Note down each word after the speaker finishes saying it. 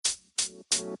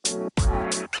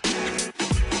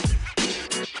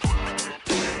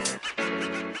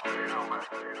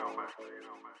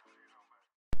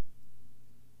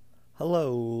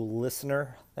Hello,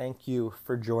 listener. Thank you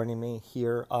for joining me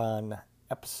here on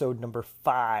episode number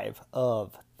 5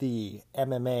 of the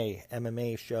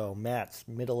MMA show, Matt's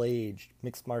Middle-Aged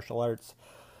Mixed Martial Arts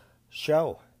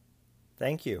show.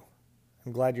 Thank you.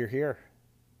 I'm glad you're here.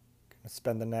 I'm going to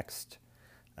spend the next,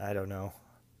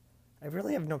 I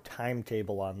really have no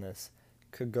timetable on this.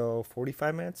 It could go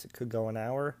 45 minutes. It could go an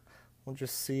hour. We'll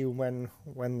just see when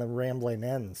the rambling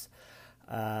ends.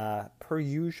 Per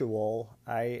usual,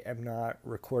 I am not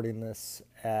recording this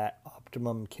at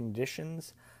optimum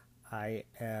conditions. I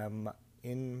am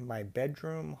in my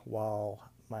bedroom while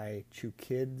my 2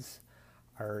 kids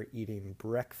are eating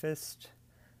breakfast.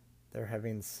 They're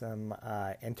having some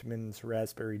Entenmann's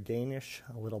Raspberry Danish,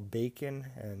 a little bacon,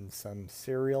 and some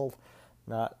cereal.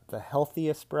 Not the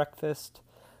healthiest breakfast,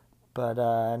 but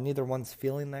neither one's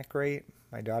feeling that great.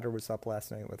 My daughter was up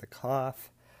last night with a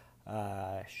cough.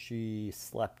 She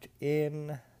slept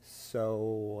in,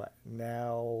 so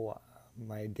now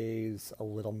my day's a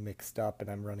little mixed up and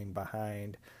I'm running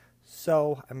behind.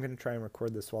 So I'm going to try and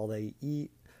record this while they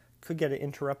eat. Could get it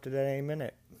interrupted at any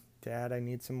minute. Dad, I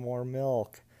need some more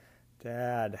milk.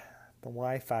 Dad, the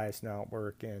Wi-Fi's not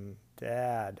working.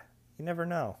 Dad, you never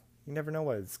know. You never know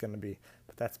what it's going to be.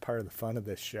 But that's part of the fun of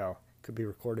this show. It could be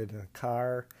recorded in a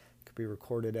car. It could be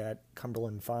recorded at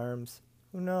Cumberland Farms.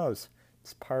 Who knows?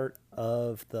 It's part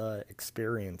of the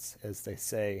experience, as they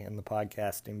say in the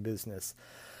podcasting business.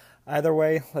 Either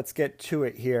way, let's get to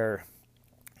it here.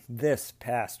 This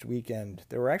past weekend,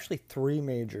 there were actually 3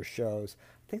 major shows.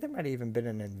 I think there might have even been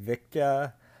an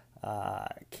Invicta,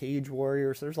 Cage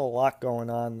Warriors. There's a lot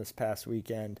going on this past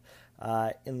weekend.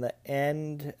 In the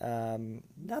end,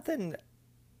 nothing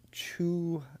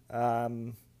too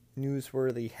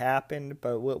newsworthy happened,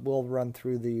 but we'll run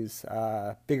through these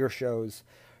bigger shows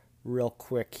real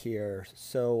quick here.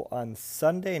 So on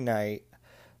Sunday night,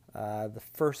 the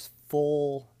first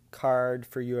full card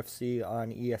for UFC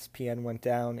on ESPN went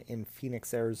down in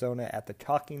Phoenix, Arizona at the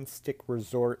Talking Stick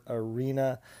Resort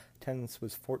Arena. Attendance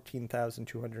was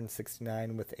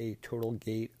 14,269 with a total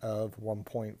gate of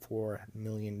 $1.4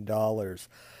 million.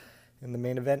 In the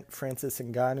main event, Francis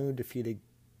Ngannou defeated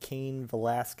Cain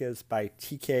Velasquez by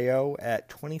TKO at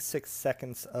 26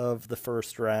 seconds of the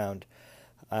first round.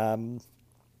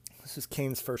 This is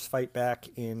Cain's first fight back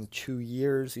in 2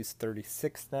 years. He's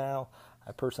 36 now.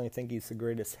 I personally think he's the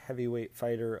greatest heavyweight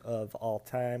fighter of all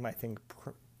time. I think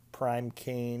Prime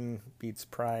Cain beats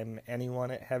Prime anyone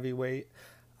at heavyweight,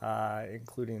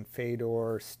 including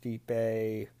Fedor,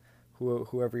 Stipe,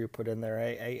 whoever you put in there.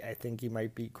 I think he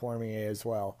might beat Cormier as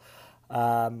well.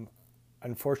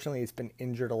 Unfortunately, he's been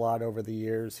injured a lot over the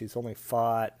years. He's only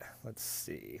fought, I want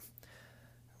to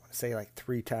say like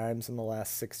 3 times in the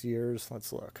last 6 years.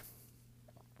 Let's look.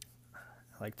 I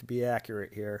like to be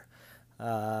accurate here.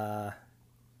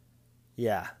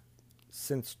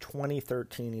 Since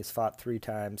 2013, he's fought 3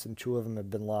 times, and 2 of them have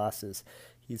been losses.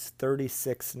 He's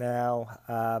 36 now.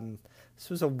 This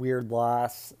was a weird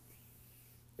loss.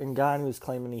 Ngannou's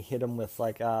claiming he hit him with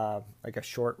like a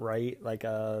short right, like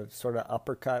a sort of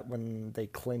uppercut when they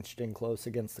clinched in close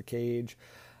against the cage.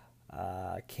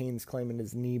 Cain's claiming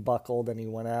his knee buckled and he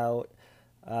went out,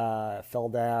 fell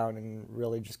down and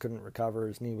really just couldn't recover.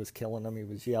 His knee was killing him. He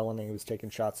was yelling and he was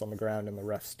taking shots on the ground and the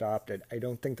ref stopped it. I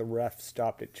don't think the ref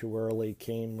stopped it too early.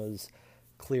 Cain was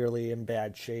clearly in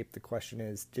bad shape. The question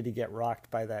is, did he get rocked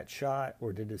by that shot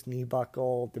or did his knee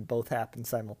buckle? Did both happen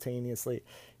simultaneously?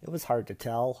 It was hard to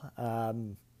tell.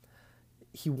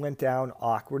 He went down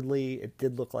awkwardly. It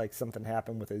did look like something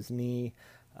happened with his knee.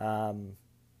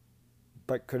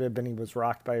 But could have been he was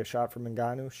rocked by a shot from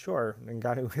Ngannou? Sure.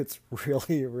 Ngannou hits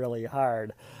really, really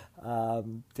hard.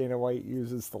 Dana White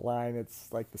uses the line,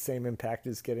 it's like the same impact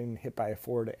as getting hit by a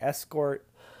Ford Escort,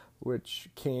 which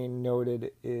Cain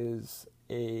noted is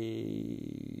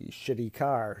a shitty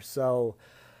car. So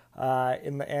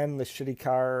in the end, the shitty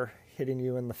car hitting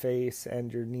you in the face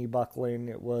and your knee buckling,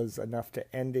 it was enough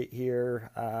to end it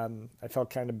here. I felt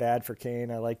kind of bad for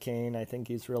Cain. I like Cain. I think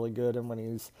he's really good, and when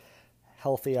he's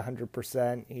healthy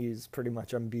 100%, he's pretty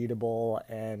much unbeatable,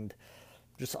 and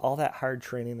just all that hard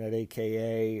training at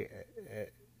AKA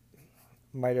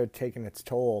might have taken its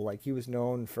toll. Like, he was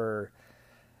known for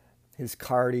his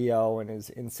cardio and his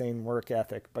insane work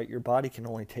ethic, but your body can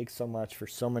only take so much for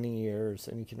so many years,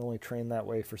 and you can only train that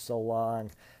way for so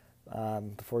long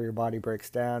before your body breaks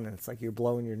down. And it's like you're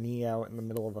blowing your knee out in the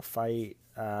middle of a fight,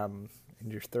 and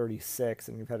you're 36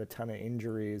 and you've had a ton of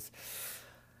injuries.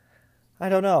 I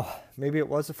don't know. Maybe it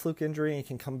was a fluke injury and he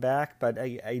can come back, but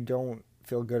I don't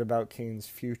feel good about Cain's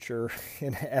future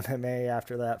in MMA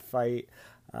after that fight.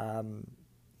 He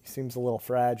seems a little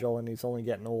fragile, and he's only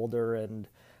getting older, and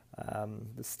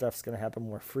this stuff's going to happen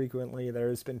more frequently.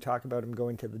 There's been talk about him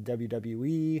going to the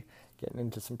WWE, getting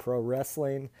into some pro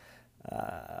wrestling.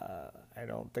 I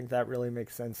don't think that really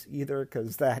makes sense either,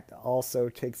 because that also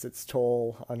takes its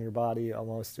toll on your body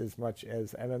almost as much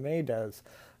as MMA does.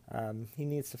 He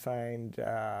needs to find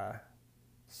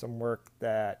some work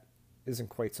that isn't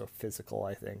quite so physical,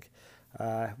 I think.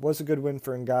 Was a good win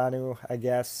for Ngannou, I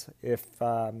guess. He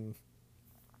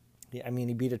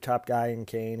beat a top guy in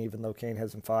Cain, even though Cain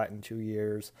hasn't fought in 2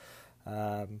 years.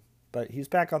 But he's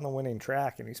back on the winning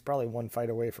track, and he's probably one fight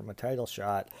away from a title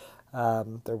shot.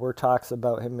 There were talks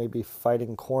about him maybe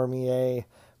fighting Cormier.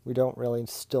 We don't really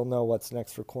still know what's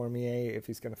next for Cormier, if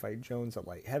he's going to fight Jones at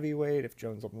light heavyweight, if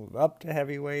Jones will move up to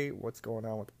heavyweight, what's going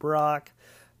on with Brock.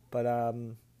 But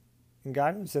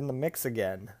Ngannou's in the mix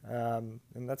again, and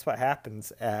that's what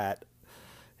happens at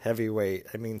heavyweight.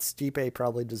 I mean, Stipe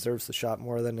probably deserves the shot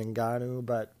more than Ngannou,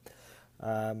 but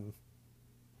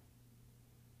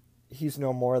he's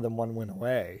no more than one win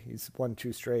away. He's won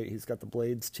 2 straight. He's got the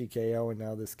Blades TKO and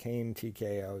now this Cain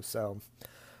TKO. So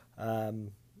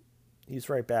he's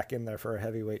right back in there for a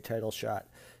heavyweight title shot.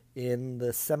 In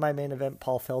the semi-main event,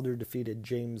 Paul Felder defeated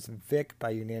James Vick by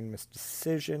unanimous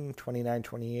decision,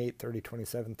 29-28,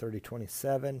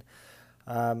 30-27, 30-27.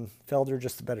 Felder,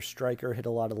 just a better striker, hit a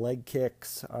lot of leg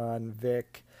kicks on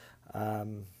Vick.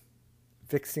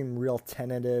 Vick seemed real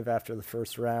tentative after the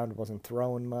first round, wasn't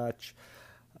throwing much.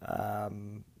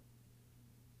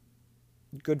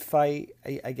 Good fight.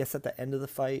 I guess at the end of the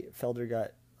fight, Felder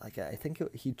got,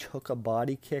 he took a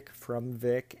body kick from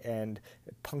Vick and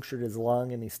it punctured his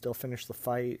lung, and he still finished the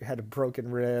fight. Had a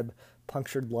broken rib,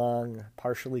 punctured lung,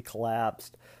 partially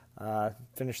collapsed,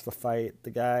 finished the fight. The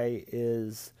guy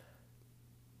is,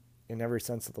 in every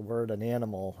sense of the word, an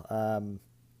animal.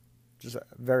 Just a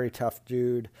very tough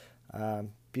dude.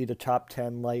 Beat a top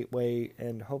 10 lightweight,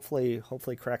 and hopefully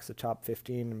cracks the top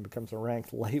 15 and becomes a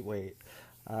ranked lightweight.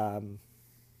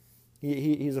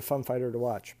 He's a fun fighter to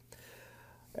watch.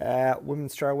 At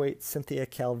women's strawweight, Cynthia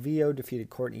Calvillo defeated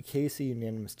Courtney Casey,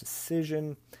 unanimous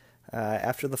decision.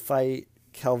 After the fight,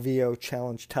 Calvillo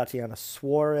challenged Tatiana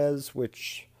Suarez,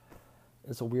 which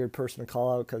is a weird person to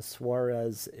call out because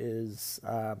Suarez is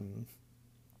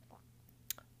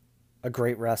a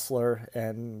great wrestler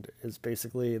and is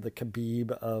basically the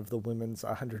Khabib of the women's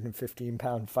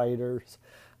 115-pound fighters.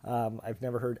 I've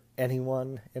never heard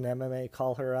anyone in MMA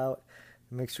call her out.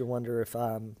 It makes you wonder if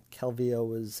Calvillo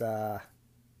was,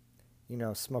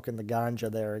 smoking the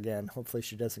ganja there again. Hopefully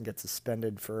she doesn't get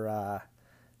suspended for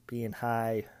being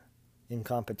high in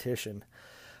competition.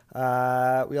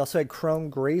 We also had Kron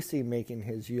Gracie making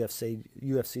his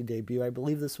UFC debut. I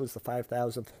believe this was the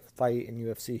 5,000th fight in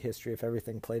UFC history if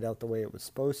everything played out the way it was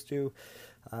supposed to.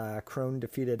 Kron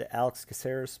defeated Alex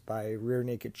Caceres by rear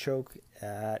naked choke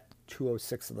at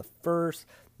 2:06 of the first.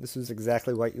 This was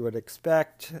exactly what you would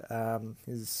expect.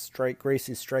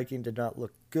 Gracie's striking did not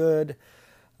look good.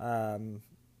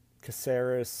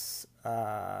 Caceres,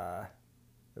 it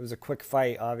was a quick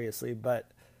fight, obviously,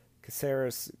 but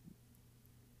Caceres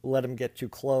let him get too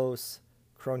close.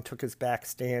 Kron took his back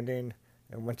standing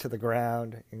and went to the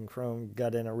ground, and Kron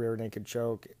got in a rear naked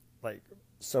choke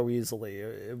so easily.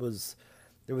 It was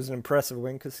an impressive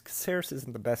win because Caceres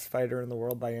isn't the best fighter in the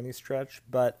world by any stretch,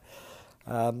 but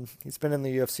he's been in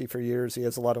the UFC for years. He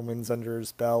has a lot of wins under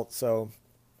his belt, so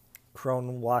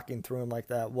Kron walking through him like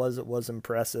that was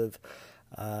impressive.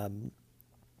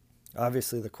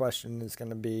 Obviously, the question is going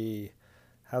to be,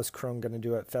 how's Kron going to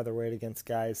do at featherweight against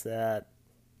guys that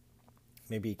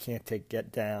maybe he can't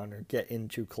get down or get in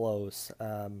too close?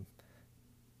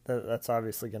 That's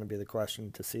obviously going to be the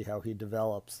question to see how he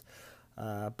develops.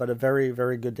 But a very,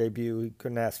 very good debut. He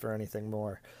couldn't ask for anything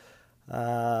more.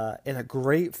 In a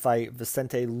great fight,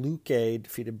 Vicente Luque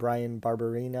defeated Brian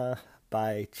Barberena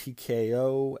by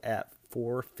TKO at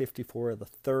 4:54 of the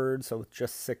third, so with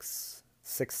just six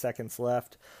seconds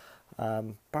left.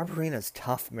 Barberena's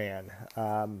tough, man.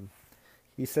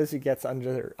 He says he gets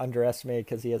underestimated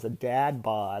because he has a dad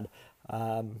bod,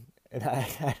 and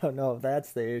I don't know if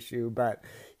that's the issue, but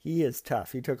he is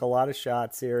tough. He took a lot of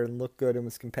shots here and looked good and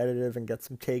was competitive and got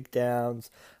some takedowns.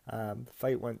 The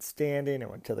fight went standing. It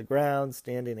went to the ground,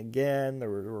 standing again. There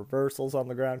were reversals on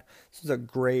the ground. This was a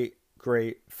great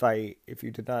fight. If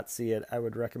you did not see it, I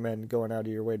would recommend going out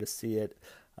of your way to see it.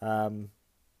 Out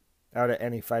of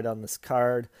any fight on this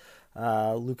card.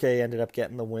 Luque ended up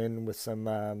getting the win with some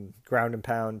ground and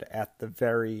pound at the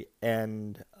very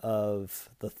end of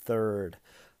the third.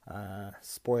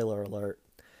 Spoiler alert.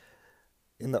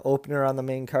 In the opener on the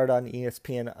main card on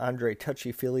ESPN, Andre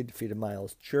Touchy-Feely defeated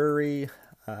Miles Jury.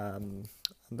 On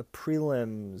the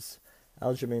prelims,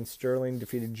 Aljamain Sterling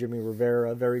defeated Jimmy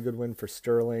Rivera. Very good win for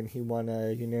Sterling. He won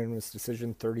a unanimous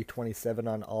decision, 30-27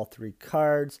 on all three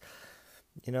cards.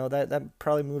 You know, that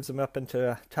probably moves him up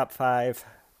into top five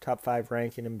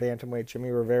ranking in bantamweight. Jimmy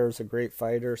Rivera's a great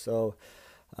fighter, so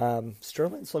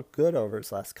Sterling's looked good over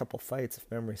his last couple fights,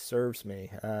 if memory serves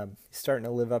me. He's starting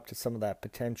to live up to some of that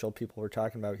potential people were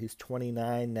talking about. He's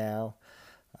 29 now.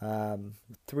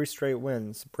 3 straight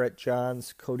wins: Brett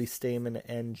Johns, Cody Stamann,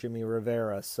 and Jimmy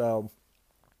Rivera. So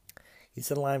he's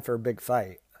in line for a big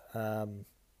fight.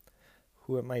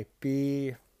 Who it might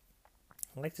be,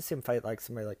 I'd like to see him fight like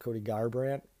somebody like Cody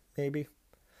Garbrandt, maybe.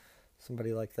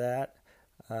 Somebody like that.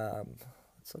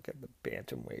 Let's look at the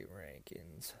bantamweight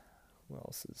rankings. Who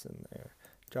else is in there?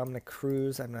 Dominic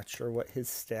Cruz, I'm not sure what his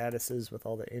status is with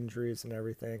all the injuries and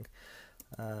everything.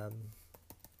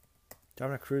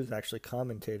 Dominic Cruz actually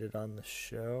commentated on the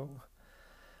show.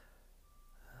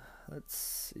 Let's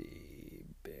see.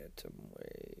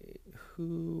 Bantamweight.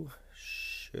 Who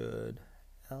should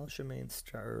Aljamain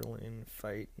Sterling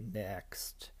fight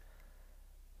next?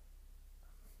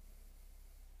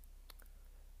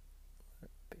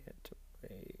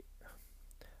 Bantamweight.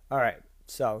 All right.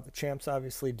 So the champ's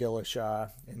obviously Dillashaw,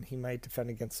 and he might defend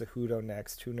against Cejudo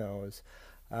next. Who knows?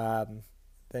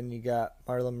 Then you got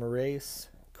Marlon Moraes,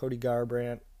 Cody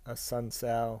Garbrandt,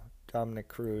 Assunção, Dominic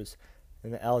Cruz,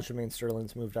 and Aljamain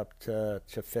Sterling's moved up to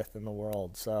 5th in the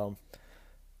world. So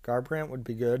Garbrandt would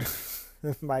be good.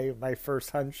 my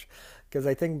first hunch, because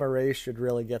I think Moraes should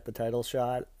really get the title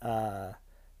shot.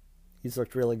 He's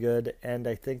looked really good, and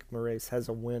I think Moraes has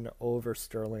a win over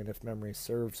Sterling, if memory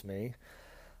serves me.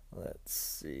 Let's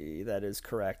see. That is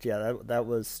correct. Yeah, that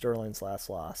was Sterling's last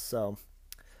loss. So,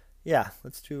 yeah,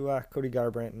 let's do Cody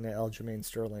Garbrandt and Aljamain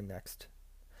Sterling next.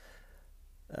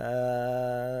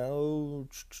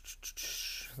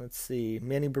 Let's see.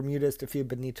 Manny Bermudez defeated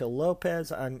Benito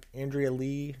Lopez. Andrea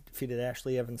Lee defeated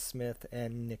Ashley Evans-Smith,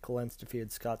 and Nick Lentz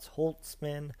defeated Scott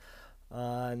Holtzman.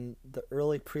 On the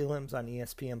early prelims on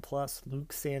ESPN+,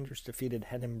 Luke Sanders defeated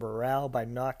Renan Barão by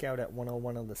knockout at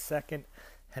 101 of the second.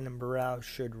 Renan Barão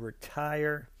should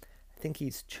retire. I think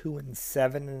he's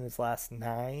 2-7 in his last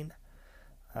 9.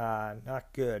 Not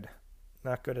good.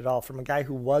 Not good at all. From a guy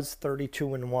who was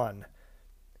 32-1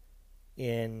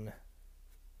 in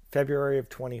February of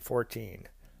 2014.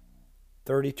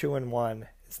 32-1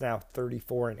 is now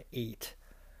 34-8.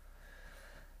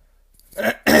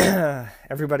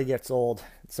 Everybody gets old.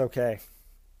 It's okay.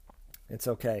 It's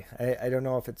okay. I don't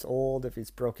know if it's old, if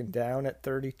he's broken down at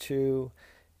 32,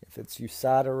 if it's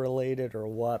USADA related or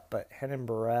what, but Renan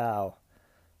Barão,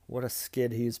 what a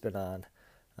skid he's been on,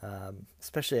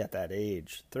 especially at that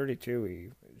age. 32, he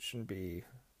shouldn't be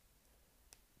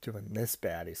doing this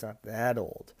bad. He's not that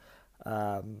old.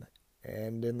 And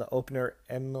in the opener,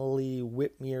 Emily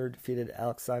Whitmere defeated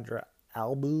Alexandra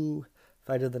Albu.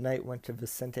 Fight of the night went to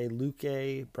Vicente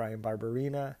Luque, Brian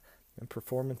Barberina, and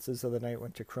performances of the night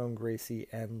went to Kron Gracie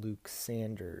and Luke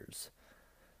Sanders.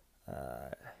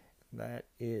 That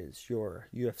is your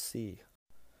UFC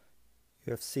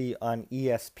on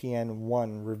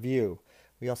ESPN1 review.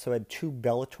 We also had 2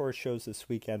 Bellator shows this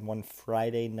weekend. One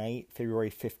Friday night,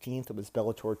 February 15th, it was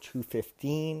Bellator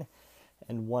 215,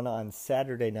 and one on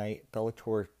Saturday night,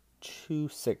 Bellator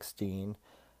 216.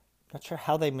 Not sure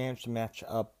how they managed to match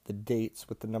up the dates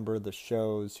with the number of the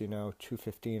shows,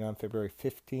 215 on February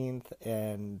 15th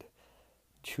and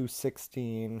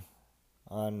 216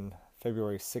 on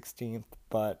February 16th,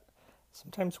 but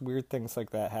sometimes weird things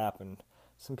like that happen.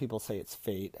 Some people say it's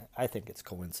fate. I think it's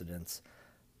coincidence,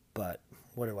 but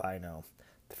what do I know?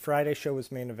 The Friday show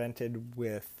was main evented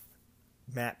with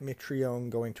Matt Mitrione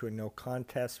going to a no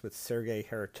contest with Sergey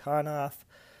Haritonov.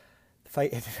 The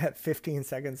fight ended at 15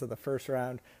 seconds of the first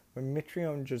round, when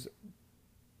Mitrione just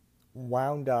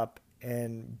wound up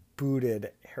and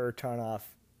booted Haritonov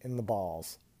in the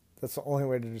balls. That's the only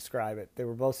way to describe it. They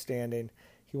were both standing.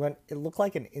 It looked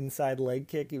like an inside leg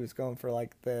kick. He was going for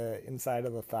like the inside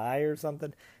of the thigh or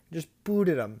something. Just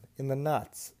booted him in the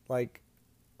nuts. Like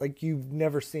you've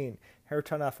never seen.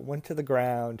 Haritonov went to the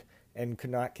ground and could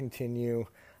not continue.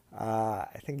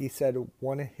 I think he said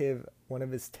one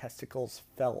of his testicles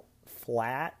fell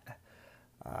flat.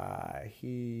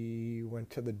 He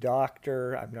went to the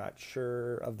doctor. I'm not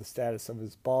sure of the status of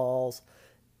his balls.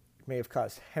 It may have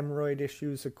caused hemorrhoid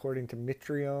issues, according to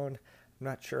Mitrione. I'm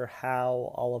not sure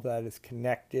how all of that is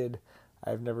connected.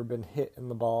 I've never been hit in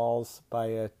the balls by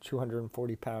a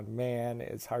 240-pound man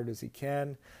as hard as he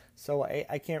can, so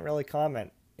I can't really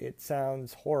comment. It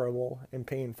sounds horrible and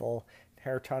painful.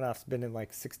 Haritonov's been in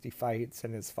like 60 fights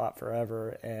and has fought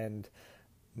forever and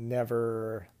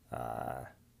never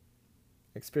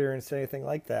experienced anything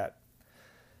like that.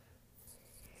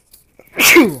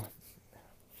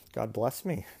 God bless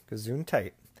me,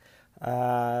 Gesundheit.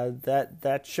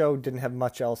 That show didn't have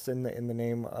much else in the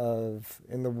name of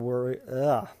in the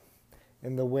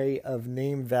way of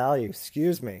name value.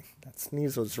 Excuse me, that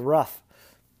sneeze was rough.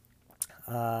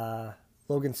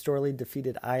 Logan Storley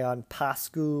defeated Ion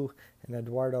Pascu, and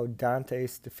Eduardo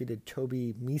Dantes defeated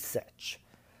Toby Misech.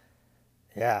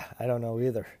 Yeah, I don't know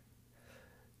either.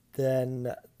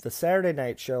 Then the Saturday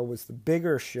night show was the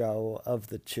bigger show of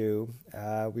the two.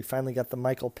 We finally got the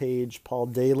Michael Page, Paul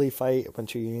Daly fight. It went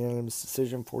to a unanimous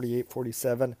decision,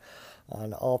 48-47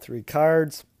 on all three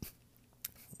cards.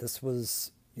 This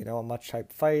was, a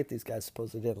much-hyped fight. These guys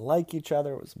supposedly didn't like each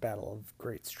other. It was a battle of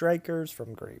great strikers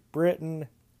from Great Britain.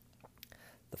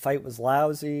 The fight was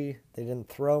lousy. They didn't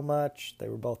throw much. They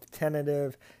were both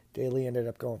tentative. Daly ended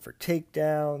up going for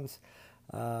takedowns.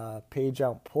 Page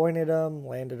outpointed him,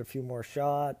 landed a few more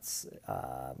shots.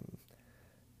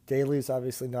 Daly's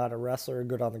obviously not a wrestler,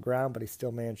 good on the ground, but he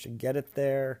still managed to get it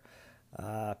there.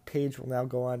 Page will now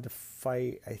go on to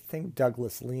fight, I think,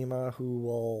 Douglas Lima, who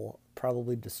will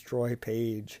probably destroy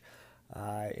Page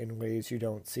in ways you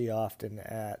don't see often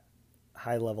at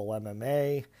high-level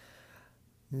MMA.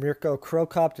 Mirko Cro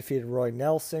Cop defeated Roy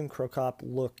Nelson. Cro Cop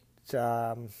looked,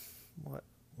 what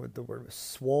would the word was?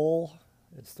 Swole.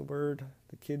 It's the word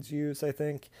the kids use, I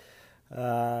think.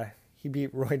 He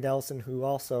beat Roy Nelson, who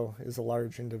also is a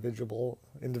large individual,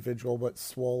 but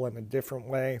swole in a different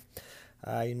way.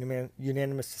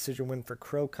 Unanimous decision win for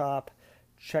Cro Cop.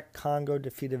 Czech Congo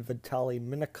defeated Vitaly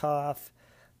Minakov.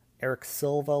 Eric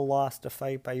Silva lost a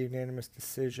fight by unanimous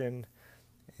decision.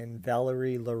 And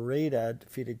Valerie Lareda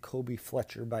defeated Kobe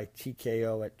Fletcher by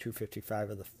TKO at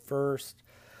 2:55 of the first.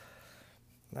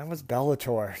 That was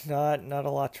Bellator. Not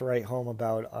a lot to write home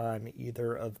about on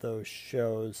either of those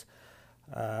shows.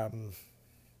 They're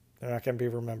not going to be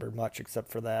remembered much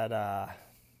except for that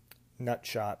nut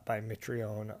shot by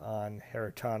Mitrione on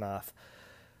Haritonov.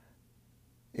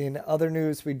 In other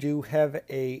news, we do have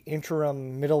a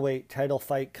interim middleweight title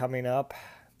fight coming up.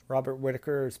 Robert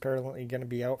Whittaker is apparently going to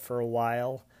be out for a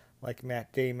while, like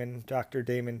Matt Damon, Dr.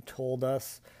 Damon told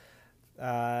us.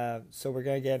 So we're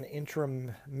going to get an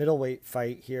interim middleweight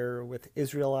fight here with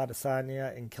Israel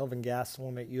Adesanya and Kelvin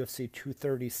Gastelum at UFC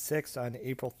 236 on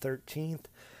April 13th.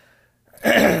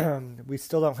 We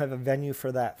still don't have a venue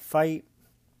for that fight.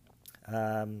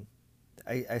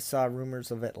 I saw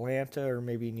rumors of Atlanta or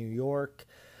maybe New York,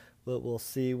 but we'll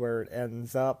see where it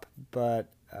ends up. But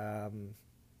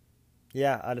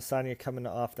Adesanya coming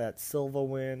off that Silva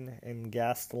win, and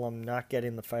Gastelum not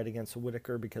getting the fight against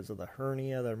Whittaker because of the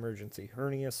emergency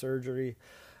hernia surgery.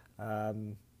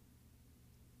 We'll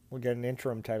get an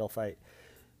interim title fight.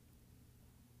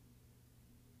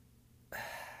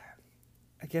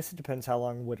 I guess it depends how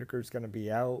long Whittaker's going to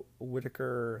be out.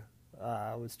 Whittaker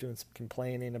was doing some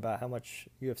complaining about how much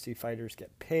UFC fighters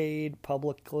get paid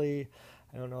publicly.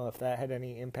 I don't know if that had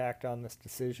any impact on this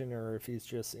decision or if he's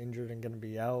just injured and going to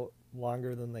be out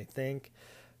longer than they think.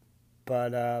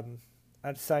 But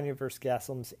Adesanya versus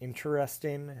Gastelum's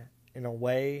interesting in a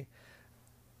way.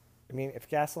 I mean, if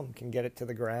Gastelum can get it to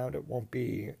the ground, it won't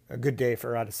be a good day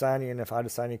for Adesanya. And if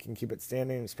Adesanya can keep it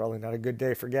standing, it's probably not a good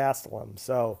day for Gastelum.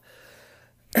 So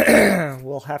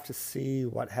we'll have to see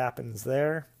what happens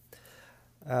there.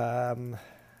 I'm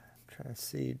trying to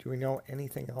see, do we know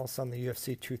anything else on the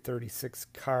UFC 236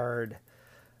 card?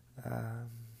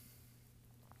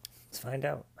 Let's find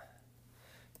out.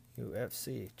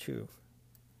 UFC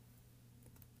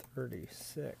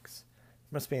 236.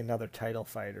 Must be another title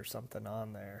fight or something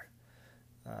on there.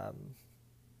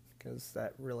 Because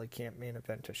that really can't main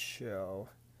event a show.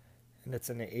 And it's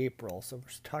in April, so we're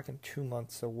talking 2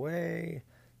 months away.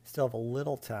 Still have a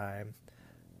little time.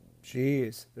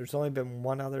 Jeez, there's only been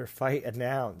one other fight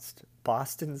announced.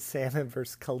 Boston Salmon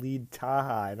versus Khalid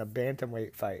Taha in a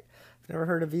bantamweight fight. I've never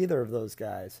heard of either of those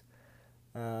guys.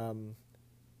 Wow.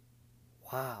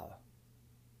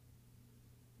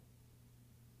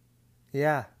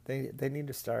 Yeah, they need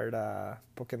to start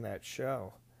booking that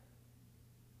show.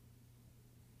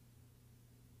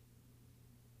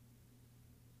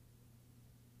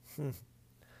 There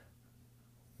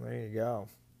you go.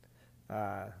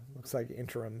 Looks like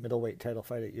interim middleweight title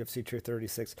fight at UFC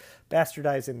 236.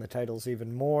 Bastardizing the titles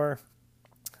even more.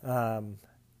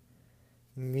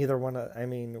 Neither one of... I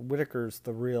mean, Whittaker's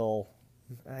the real...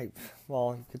 you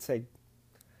could say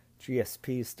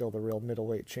GSP is still the real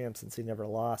middleweight champ since he never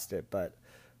lost it, but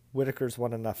Whittaker's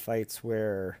won enough fights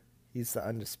where he's the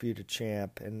undisputed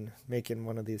champ, and making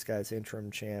one of these guys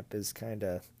interim champ is kind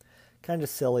of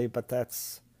silly, but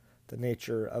that's the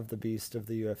nature of the beast of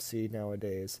the UFC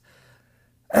nowadays.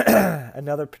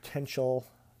 Another potential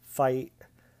fight,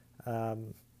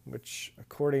 which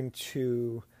according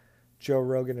to Joe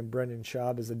Rogan and Brendan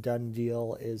Schaub is a done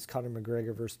deal, is Conor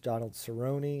McGregor versus Donald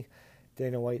Cerrone.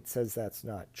 Dana White says that's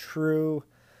not true,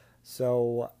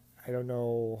 so I don't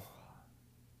know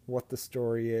what the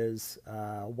story is.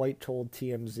 White told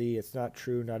TMZ it's not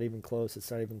true, not even close. It's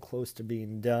not even close to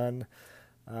being done.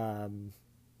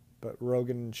 But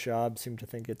Rogan and Schaub seem to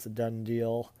think it's a done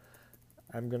deal.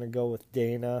 I'm going to go with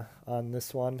Dana on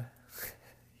this one.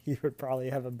 He would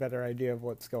probably have a better idea of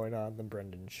what's going on than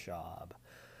Brendan Schaub.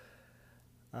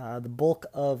 The bulk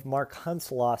of Mark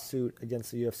Hunt's lawsuit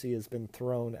against the UFC has been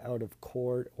thrown out of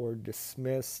court or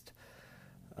dismissed.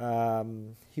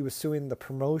 He was suing the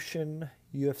promotion,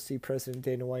 UFC President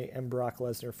Dana White, and Brock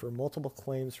Lesnar for multiple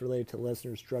claims related to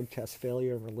Lesnar's drug test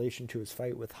failure in relation to his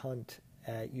fight with Hunt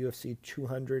at UFC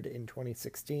 200 in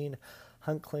 2016.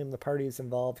 Hunt claimed the parties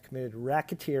involved committed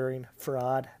racketeering,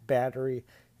 fraud, battery,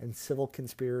 and civil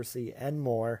conspiracy, and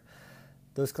more.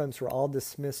 Those claims were all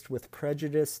dismissed with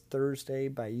prejudice Thursday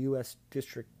by U.S.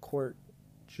 District Court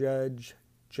Judge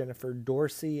Jennifer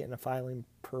Dorsey in a filing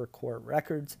per court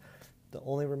records. The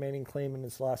only remaining claim in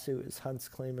his lawsuit is Hunt's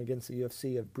claim against the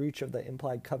UFC of breach of the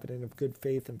implied covenant of good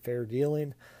faith and fair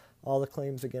dealing. All the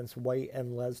claims against White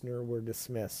and Lesnar were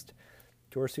dismissed.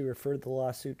 Dorsey referred the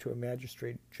lawsuit to a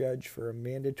magistrate judge for a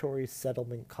mandatory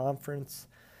settlement conference.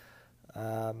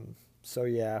 So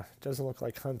yeah, it doesn't look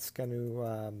like Hunt's going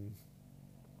to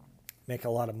make a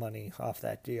lot of money off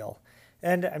that deal.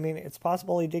 And, I mean, it's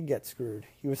possible he did get screwed.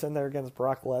 He was in there against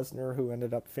Brock Lesnar, who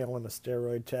ended up failing a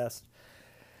steroid test.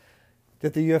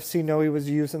 Did the UFC know he was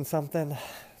using something?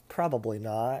 Probably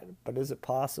not. But is it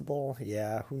possible?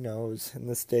 Yeah, who knows in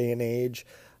this day and age.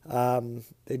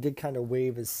 They did kind of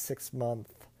waive his 6-month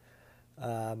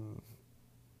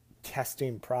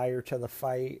testing prior to the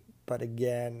fight. But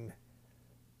again,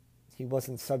 he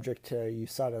wasn't subject to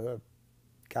USADA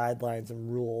guidelines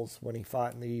and rules when he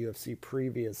fought in the UFC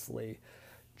previously.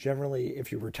 Generally,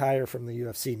 if you retire from the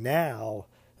UFC now,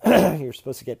 you're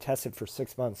supposed to get tested for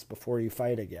 6 months before you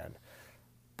fight again.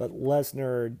 But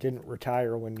Lesnar didn't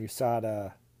retire when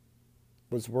USADA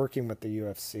was working with the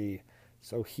UFC,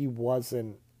 so he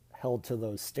wasn't held to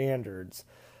those standards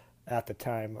at the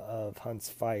time of Hunt's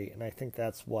fight, and I think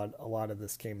that's what a lot of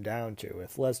this came down to.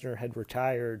 If Lesnar had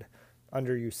retired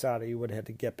under USADA, he would have had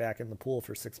to get back in the pool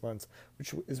for 6 months,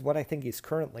 which is what I think he's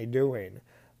currently doing.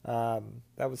 That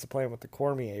was the plan with the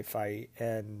Cormier fight,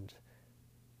 and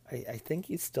I think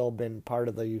he's still been part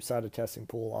of the USADA testing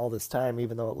pool all this time,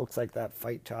 even though it looks like that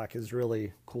fight talk has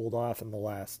really cooled off in the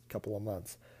last couple of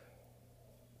months.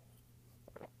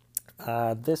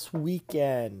 This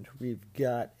weekend, we've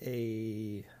got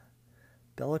a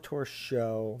Bellator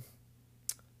show.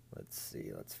 Let's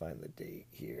see, let's find the date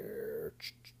here.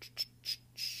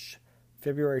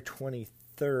 February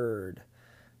 23rd,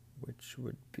 which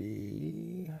would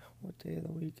be, what day of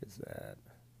the week is that?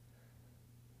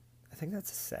 I think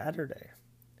that's a Saturday.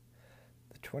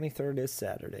 The 23rd is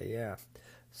Saturday, yeah.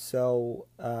 So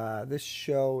this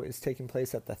show is taking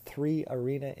place at the 3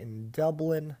 Arena in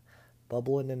Dublin.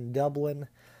 The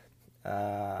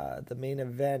main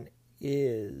event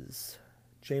is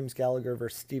James Gallagher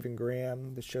versus Stephen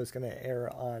Graham. The show's going to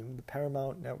air on the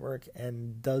Paramount Network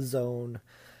and DAZN.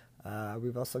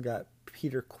 We've also got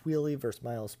Peter Queally versus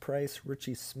Miles Price,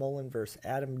 Richie Smullen versus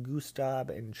Adam Gustav,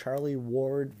 and Charlie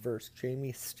Ward versus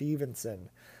Jamie Stevenson.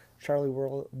 Charlie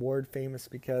Ward famous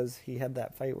because he had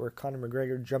that fight where Conor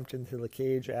McGregor jumped into the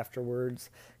cage afterwards,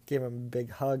 gave him a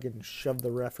big hug, and shoved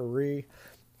the referee.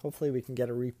 Hopefully we can get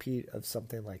a repeat of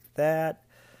something like that.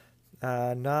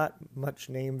 Not much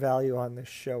name value on this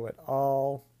show at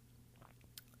all.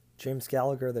 James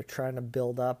Gallagher, they're trying to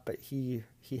build up, but he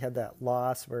had that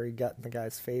loss where he got in the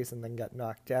guy's face and then got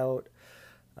knocked out.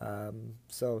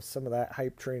 So some of that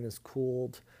hype train is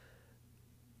cooled.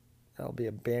 That'll be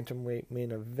a bantamweight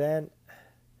main event.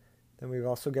 Then we've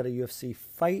also got a UFC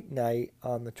fight night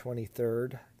on the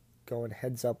 23rd, going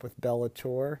heads up with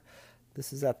Bellator.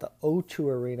 This is at the O2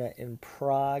 Arena in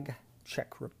Prague,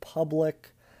 Czech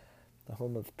Republic, the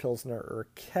home of Pilsner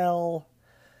Urquell.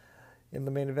 In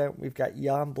the main event, we've got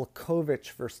Jan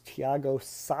Blachowicz versus Thiago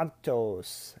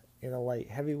Santos in a light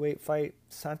heavyweight fight.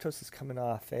 Santos is coming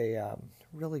off a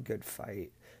really good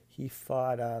fight. He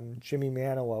fought Jimmy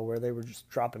Manuwa, where they were just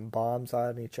dropping bombs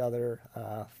on each other,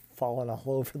 falling all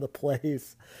over the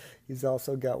place. He's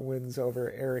also got wins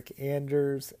over Eric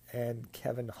Anders and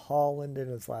Kevin Holland in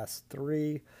his last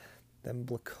 3. Then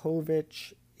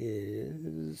Blachowicz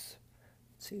is,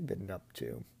 what's he been up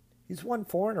to? He's won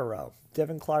 4 in a row.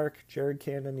 Devin Clark, Jared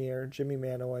Cannonier, Jimmy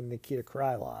Manoa, and Nikita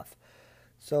Krylov.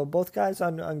 So both guys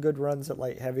on good runs at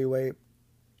light heavyweight.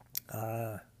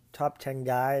 Top 10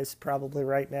 guys probably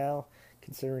right now,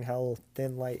 considering how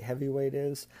thin light heavyweight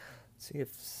is. Let's see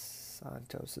if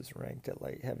Santos is ranked at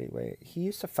light heavyweight. He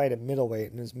used to fight at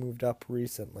middleweight and has moved up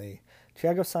recently.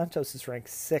 Thiago Santos is ranked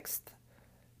 6th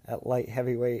at light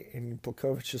heavyweight, and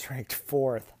Blachowicz is ranked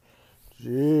 4th.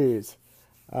 Jeez.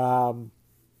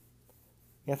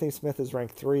 Anthony Smith is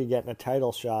ranked 3, getting a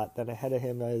title shot. Then ahead of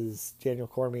him is Daniel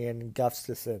Cormier and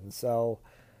Gustafsson. So,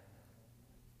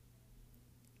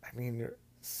 I mean,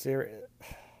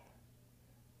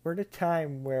 we're at a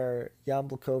time where Jan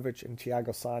Blachowicz and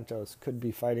Thiago Santos could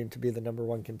be fighting to be the number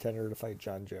 1 contender to fight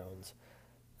Jon Jones.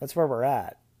 That's where we're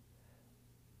at.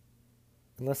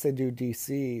 Unless they do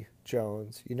DC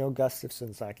Jones,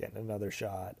 Gustafsson's not getting another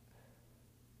shot.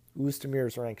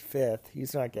 Oosdemir's ranked 5th.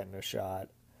 He's not getting a shot.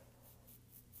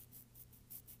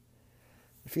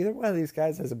 If either one of these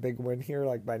guys has a big win here,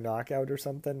 like by knockout or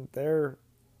something, they're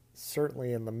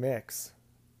certainly in the mix.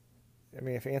 I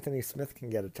mean, if Anthony Smith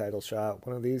can get a title shot,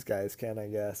 one of these guys can, I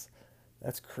guess.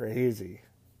 That's crazy.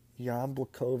 Jan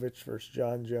Blachowicz versus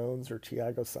Jon Jones, or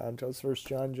Thiago Santos versus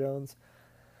Jon Jones.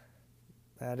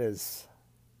 That is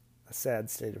a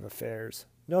sad state of affairs.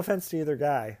 No offense to either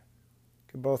guy.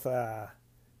 Could both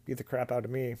beat the crap out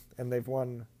of me. And they've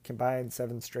won combined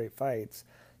 7 straight fights.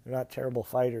 They're not terrible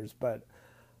fighters, but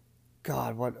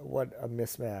God, what a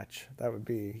mismatch that would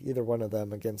be. Either one of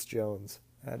them against Jones.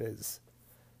 That is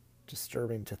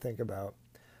disturbing to think about.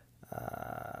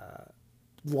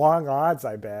 Long odds,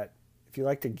 I bet. If you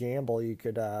like to gamble, you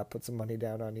could put some money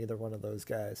down on either one of those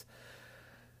guys.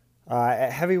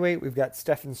 At heavyweight, we've got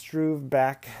Stefan Struve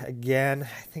back again.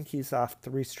 I think he's off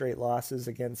 3 straight losses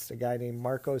against a guy named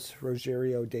Marcos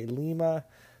Rogerio de Lima.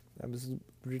 I was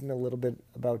reading a little bit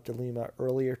about de Lima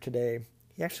earlier today.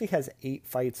 He actually has 8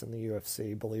 fights in the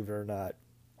UFC, believe it or not.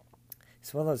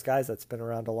 He's one of those guys that's been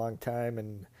around a long time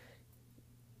and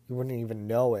you wouldn't even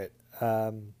know it.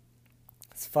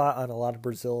 He's fought on a lot of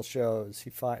Brazil shows. He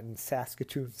fought in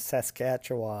Saskatoon,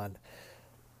 Saskatchewan.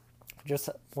 Just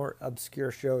more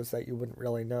obscure shows that you wouldn't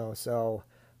really know. So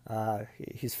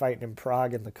he's fighting in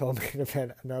Prague in the co-main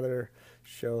event, another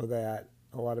show that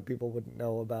a lot of people wouldn't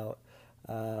know about.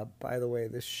 By the way,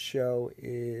 this show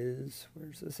is,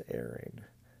 where's this airing?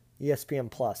 ESPN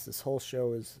Plus. This whole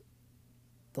show is,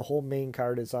 the whole main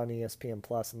card is on ESPN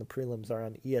Plus, and the prelims are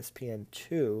on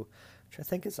ESPN2, which I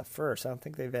think is a first. I don't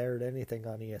think they've aired anything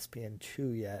on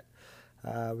ESPN2 yet.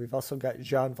 We've also got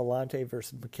Jean Vellante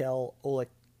versus Mikhail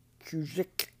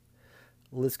Olakujic,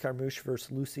 Liz Carmouche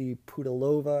versus Lucy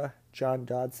Pudilova, John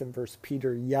Dodson versus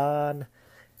Peter Yan,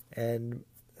 and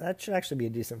that should actually be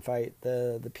a decent fight.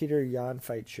 The Peter Yan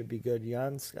fight should be good.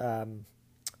 Yan's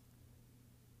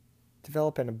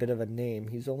developing a bit of a name.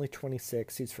 He's only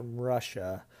 26. He's from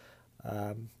Russia.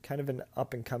 Kind of an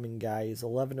up-and-coming guy. He's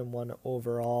 11-1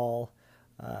 overall,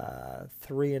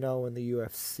 3-0 in the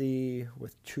UFC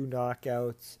with 2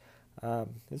 knockouts.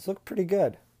 He's looked pretty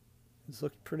good.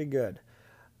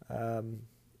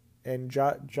 And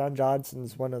John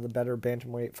Johnson's one of the better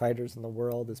bantamweight fighters in the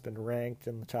world, has been ranked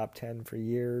in the top 10 for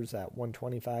years at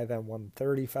 125 and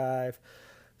 135.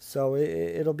 So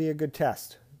it'll be a good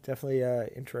test. Definitely an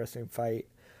interesting fight.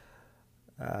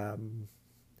 At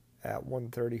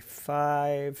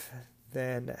 135,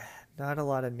 then not a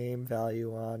lot of name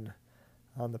value on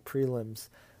the prelims.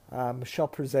 Michel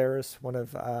Prazeres, one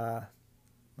of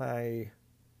my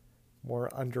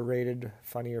more underrated,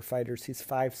 funnier fighters. He's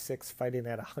 5'6", fighting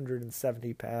at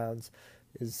 170 pounds.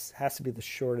 Has to be the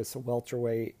shortest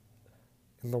welterweight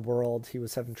in the world. He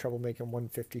was having trouble making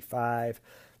 155,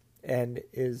 and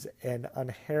is an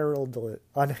unheralded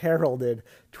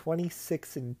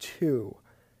 26-2.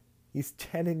 He's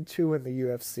 10-2 in the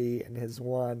UFC and has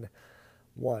won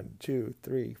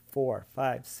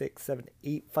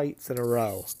 8 fights in a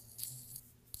row.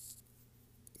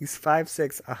 He's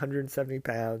 5'6", 170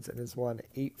 pounds, and has won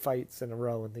 8 fights in a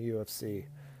row in the UFC.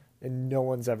 And no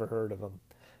one's ever heard of him.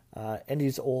 And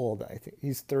he's old. I think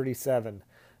he's 37.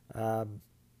 And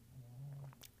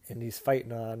he's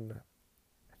fighting on,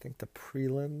 I think, the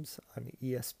prelims on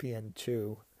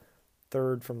ESPN2,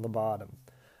 3rd from the bottom.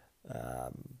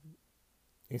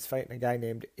 He's fighting a guy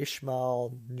named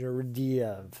Ismail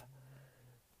Nurdiev.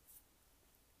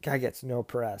 Guy gets no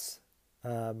press.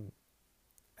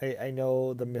 I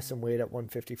know the missing weight at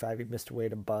 155. He missed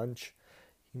weight a bunch.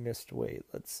 He missed weight.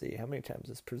 Let's see. How many times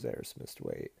has Prazeres missed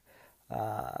weight?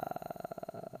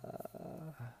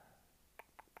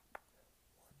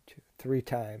 3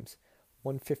 times.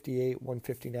 158,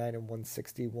 159, and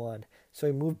 161. So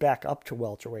he moved back up to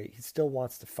welterweight. He still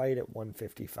wants to fight at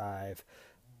 155,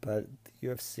 but the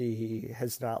UFC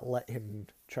has not let him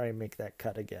try and make that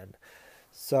cut again.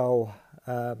 So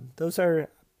those are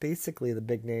basically the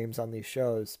big names on these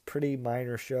shows. Pretty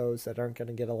minor shows that aren't going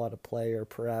to get a lot of play or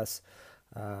press.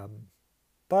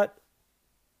 But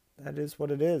that is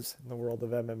what it is in the world of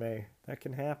MMA. That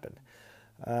can happen.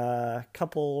 A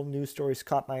couple news stories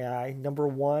caught my eye. Number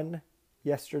one,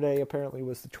 yesterday apparently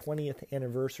was the 20th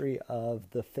anniversary of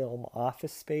the film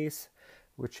Office Space,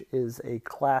 which is a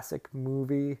classic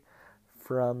movie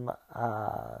from,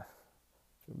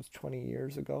 it was 20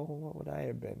 years ago. What would I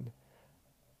have been?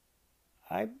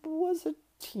 I was a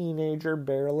teenager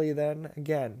barely then.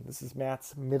 Again, this is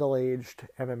Matt's middle-aged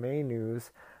MMA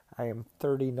news. I am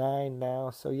 39 now,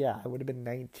 so yeah, I would have been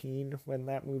 19 when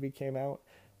that movie came out.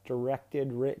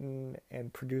 Directed, written,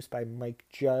 and produced by Mike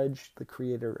Judge, the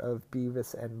creator of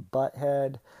Beavis and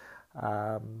Butthead.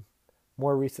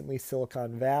 More recently,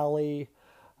 Silicon Valley.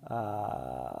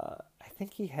 I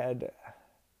think he had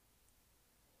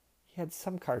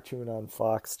some cartoon on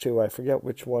Fox too. I forget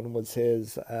which one was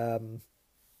his. I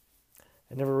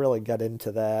never really got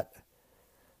into that.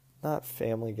 Not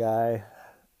Family Guy.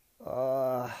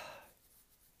 I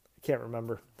can't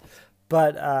remember.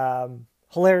 But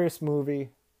hilarious movie.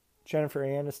 Jennifer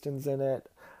Aniston's in it.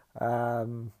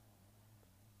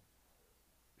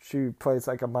 She plays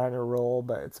like a minor role,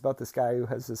 but it's about this guy who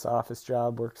has this office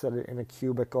job, works at it in a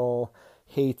cubicle,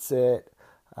 hates it.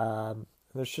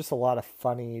 There's just a lot of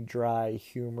funny, dry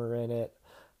humor in it.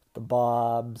 The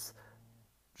Bobs.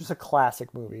 Just a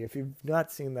classic movie. If you've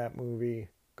not seen that movie,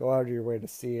 go out of your way to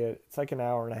see it. It's like an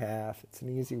hour and a half. It's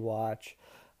an easy watch.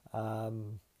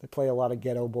 They play a lot of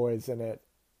ghetto boys in it.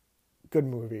 Good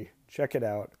movie. Check it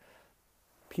out.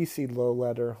 PC low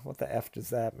letter. What the F does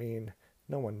that mean?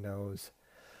 No one knows.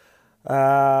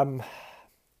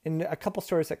 In a couple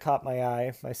stories that caught my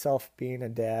eye, myself being a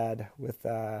dad with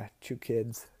 2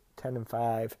 kids, 10 and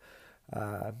 5,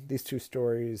 these 2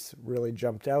 stories really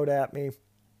jumped out at me.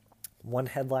 One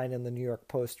headline in the New York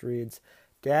Post reads,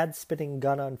 "Dad spitting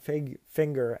gun on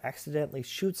finger accidentally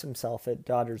shoots himself at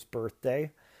daughter's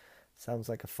birthday." Sounds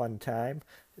like a fun time.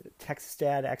 Texas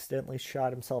dad accidentally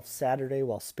shot himself Saturday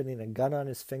while spinning a gun on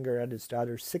his finger at his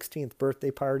daughter's 16th birthday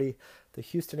party. The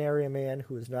Houston area man,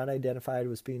 who was not identified,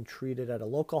 was being treated at a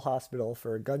local hospital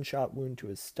for a gunshot wound to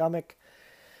his stomach.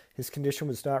 His condition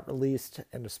was not released,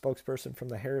 and a spokesperson from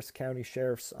the Harris County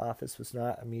Sheriff's Office was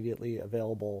not immediately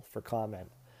available for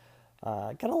comment.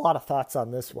 Got a lot of thoughts on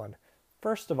this one.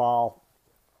 First of all,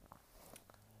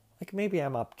 like maybe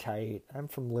I'm uptight. I'm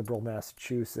from liberal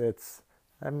Massachusetts.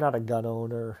 I'm not a gun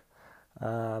owner.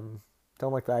 Don't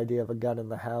like the idea of a gun in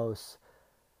the house.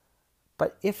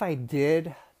 But if I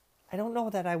did, I don't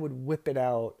know that I would whip it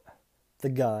out, the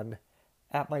gun,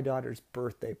 at my daughter's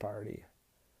birthday party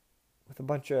with a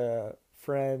bunch of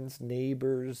friends,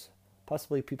 neighbors,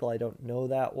 possibly people I don't know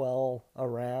that well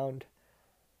around.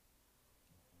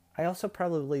 I also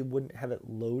probably wouldn't have it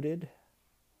loaded.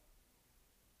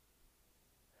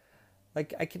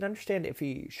 Like, I can understand if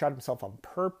he shot himself on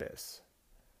purpose.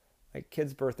 Like,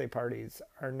 kids' birthday parties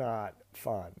are not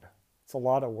fun. It's a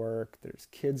lot of work. There's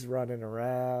kids running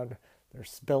around. They're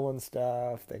spilling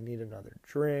stuff. They need another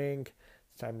drink.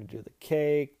 It's time to do the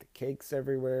cake. The cake's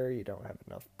everywhere. You don't have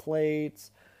enough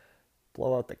plates.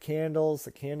 Blow out the candles.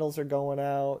 The candles are going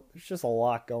out. There's just a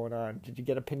lot going on. Did you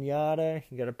get a piñata?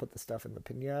 You got to put the stuff in the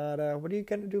piñata. What are you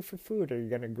going to do for food? Are you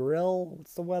going to grill?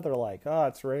 What's the weather like? Oh,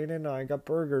 it's raining. I got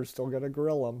burgers. Still got to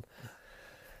grill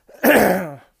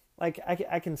them. Like,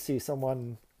 I can see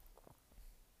someone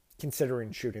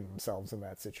considering shooting themselves in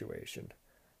that situation.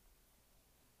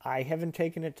 I haven't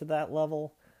taken it to that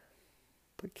level.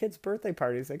 But kids' birthday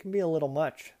parties, they can be a little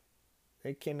much.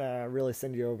 They can really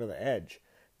send you over the edge.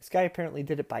 This guy apparently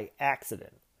did it by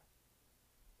accident.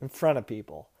 In front of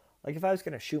people. Like, if I was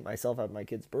going to shoot myself at my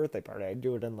kid's birthday party, I'd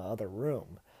do it in the other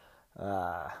room.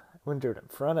 I wouldn't do it in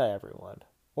front of everyone.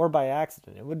 Or by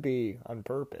accident. It would be on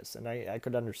purpose. And I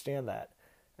could understand that.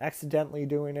 Accidentally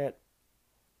doing it,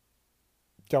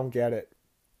 don't get it.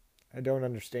 I don't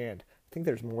understand. I think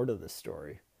there's more to this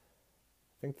story.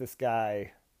 I think this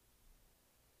guy,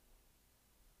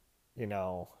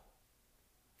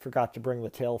 forgot to bring the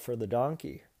tail for the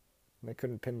donkey. And they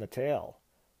couldn't pin the tail.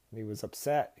 And he was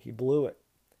upset. He blew it.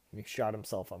 And he shot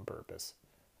himself on purpose.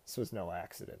 This was no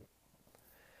accident.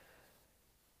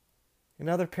 In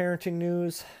other parenting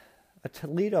news, a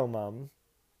Toledo mom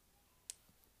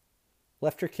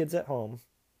left her kids at home,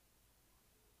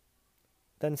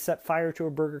 then set fire to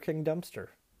a Burger King dumpster.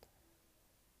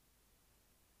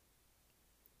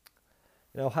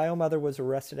 In An Ohio mother was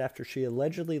arrested after she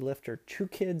allegedly left her 2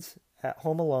 kids at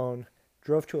home alone,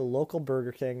 drove to a local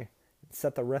Burger King, and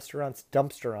set the restaurant's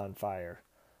dumpster on fire.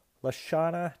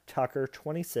 Lashana Tucker,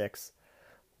 26,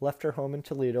 left her home in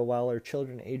Toledo while her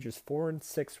children ages 4 and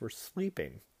 6 were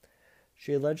sleeping.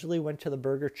 She allegedly went to the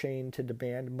burger chain to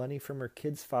demand money from her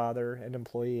kid's father, an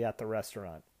employee at the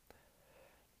restaurant.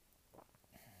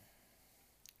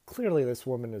 Clearly, this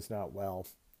woman is not well.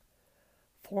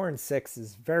 4 and 6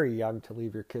 is very young to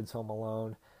leave your kids home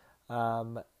alone.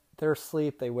 They're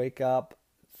asleep, they wake up,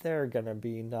 they're going to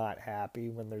be not happy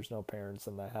when there's no parents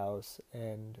in the house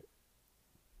and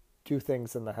do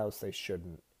things in the house they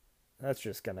shouldn't. That's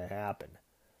just going to happen.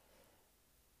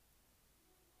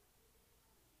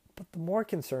 But the more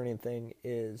concerning thing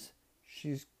is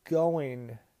she's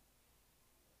going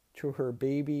to her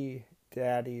baby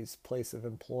daddy's place of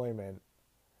employment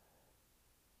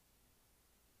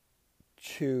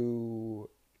to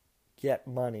get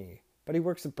money, but he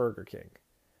works at Burger King.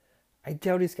 I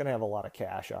doubt he's going to have a lot of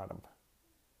cash on him.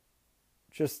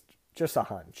 Just a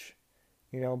hunch.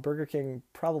 Burger King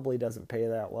probably doesn't pay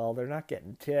that well. They're not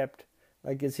getting tipped.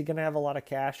 Is he going to have a lot of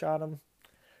cash on him?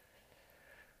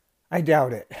 I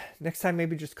doubt it. Next time,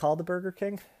 maybe just call the Burger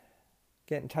King.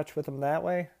 Get in touch with them that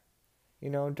way.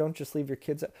 Don't just leave your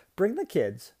kids. Bring the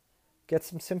kids. Get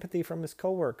some sympathy from his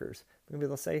coworkers. Maybe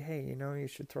they'll say, hey, you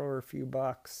should throw her a few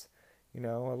bucks.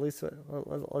 At least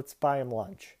let's buy him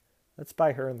lunch. Let's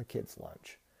buy her and the kids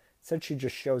lunch. Instead, she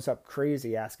just shows up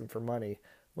crazy asking for money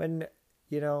when,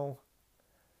 he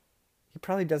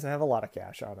probably doesn't have a lot of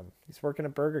cash on him. He's working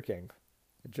at Burger King.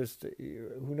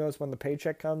 Who knows when the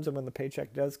paycheck comes, and when the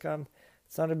paycheck does come,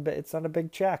 it's not a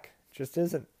big check. It just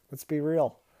isn't. Let's be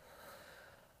real.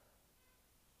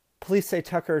 Police say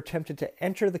Tucker attempted to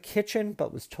enter the kitchen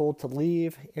but was told to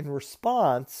leave. In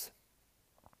response,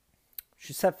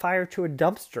 she set fire to a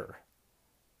dumpster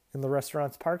in the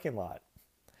restaurant's parking lot.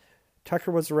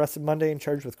 Tucker was arrested Monday and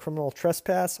charged with criminal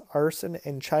trespass, arson,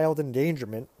 and child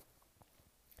endangerment.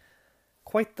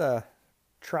 Quite the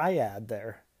triad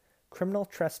there. Criminal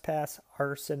trespass,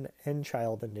 arson, and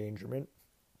child endangerment.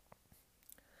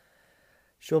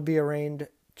 She'll be arraigned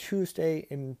Tuesday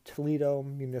in Toledo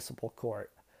Municipal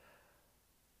Court.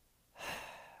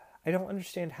 I don't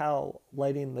understand how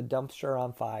lighting the dumpster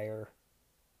on fire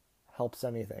helps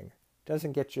anything.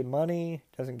 Doesn't get you money,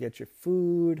 doesn't get you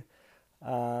food,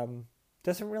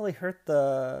 doesn't really hurt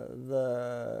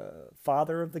the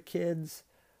father of the kids.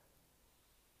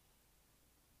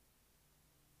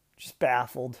 Just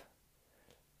baffled.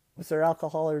 Was there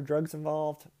alcohol or drugs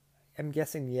involved? I'm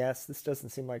guessing yes. This doesn't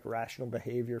seem like rational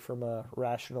behavior from a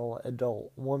rational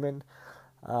adult woman.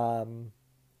 I'm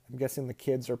guessing the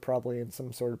kids are probably in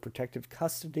some sort of protective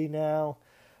custody now.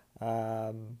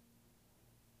 I'm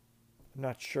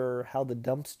not sure how the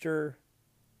dumpster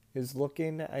is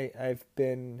looking. I've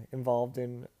been involved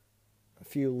in a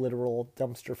few literal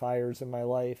dumpster fires in my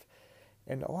life.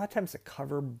 And a lot of times the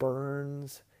cover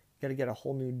burns. You got to get a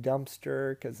whole new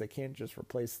dumpster because they can't just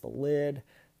replace the lid.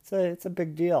 It's a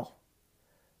big deal.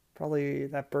 Probably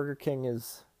that Burger King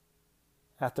is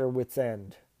at their wit's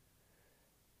end,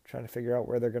 trying to figure out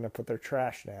where they're going to put their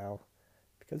trash now,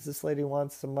 because this lady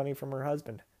wants some money from her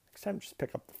husband. Next time, just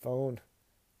pick up the phone.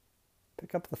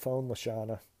 Pick up the phone,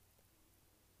 Lashana.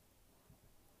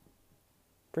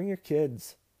 Bring your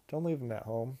kids. Don't leave them at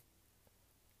home.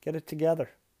 Get it together.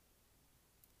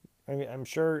 I mean, I'm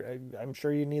sure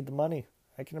you need the money.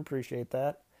 I can appreciate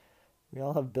that. We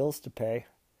all have bills to pay.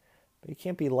 But you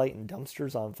can't be lighting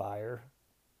dumpsters on fire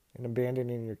and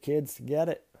abandoning your kids to get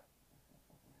it.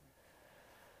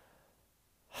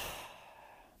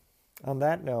 On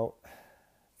that note,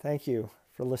 thank you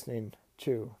for listening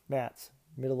to Matt's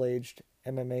Middle-Aged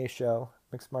MMA Show,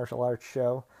 Mixed Martial Arts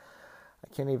Show.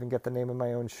 I can't even get the name of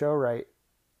my own show right.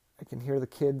 I can hear the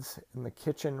kids in the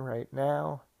kitchen right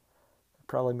now. They're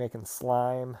probably making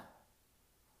slime.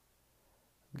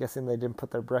 I'm guessing they didn't put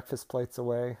their breakfast plates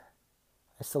away.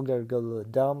 I still gotta go to the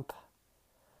dump.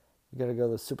 I gotta go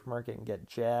to the supermarket and get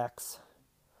Jack's.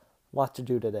 A lot to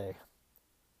do today.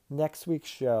 Next week's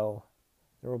show,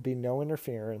 there will be no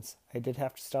interference. I did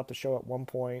have to stop the show at one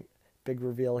point. Big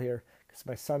reveal here, because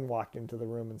my son walked into the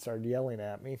room and started yelling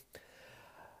at me.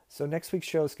 So next week's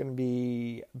show is going to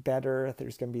be better.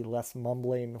 There's going to be less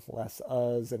mumbling, less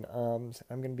uhs and ums.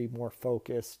 I'm going to be more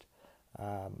focused.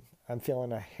 I'm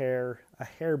feeling a hair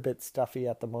bit stuffy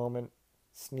at the moment,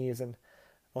 sneezing.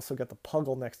 Also got the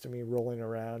puggle next to me rolling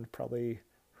around. Probably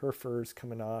her fur's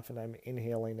coming off and I'm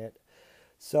inhaling it.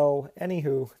 So,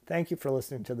 anywho, thank you for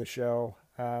listening to the show.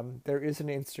 There is an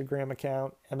Instagram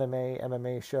account,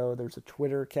 MMA Show. There's a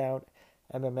Twitter account,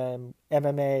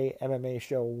 MMA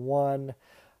Show 1.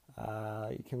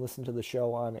 You can listen to the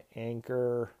show on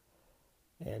Anchor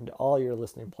and all your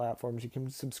listening platforms. You can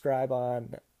subscribe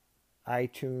on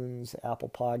iTunes, Apple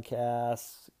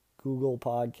Podcasts, Google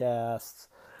Podcasts,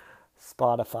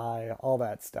 Spotify, all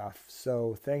that stuff.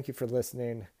 So thank you for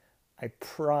listening. I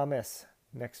promise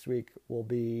next week will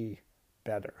be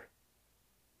better.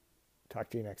 Talk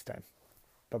to you next time.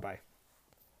 Bye-bye.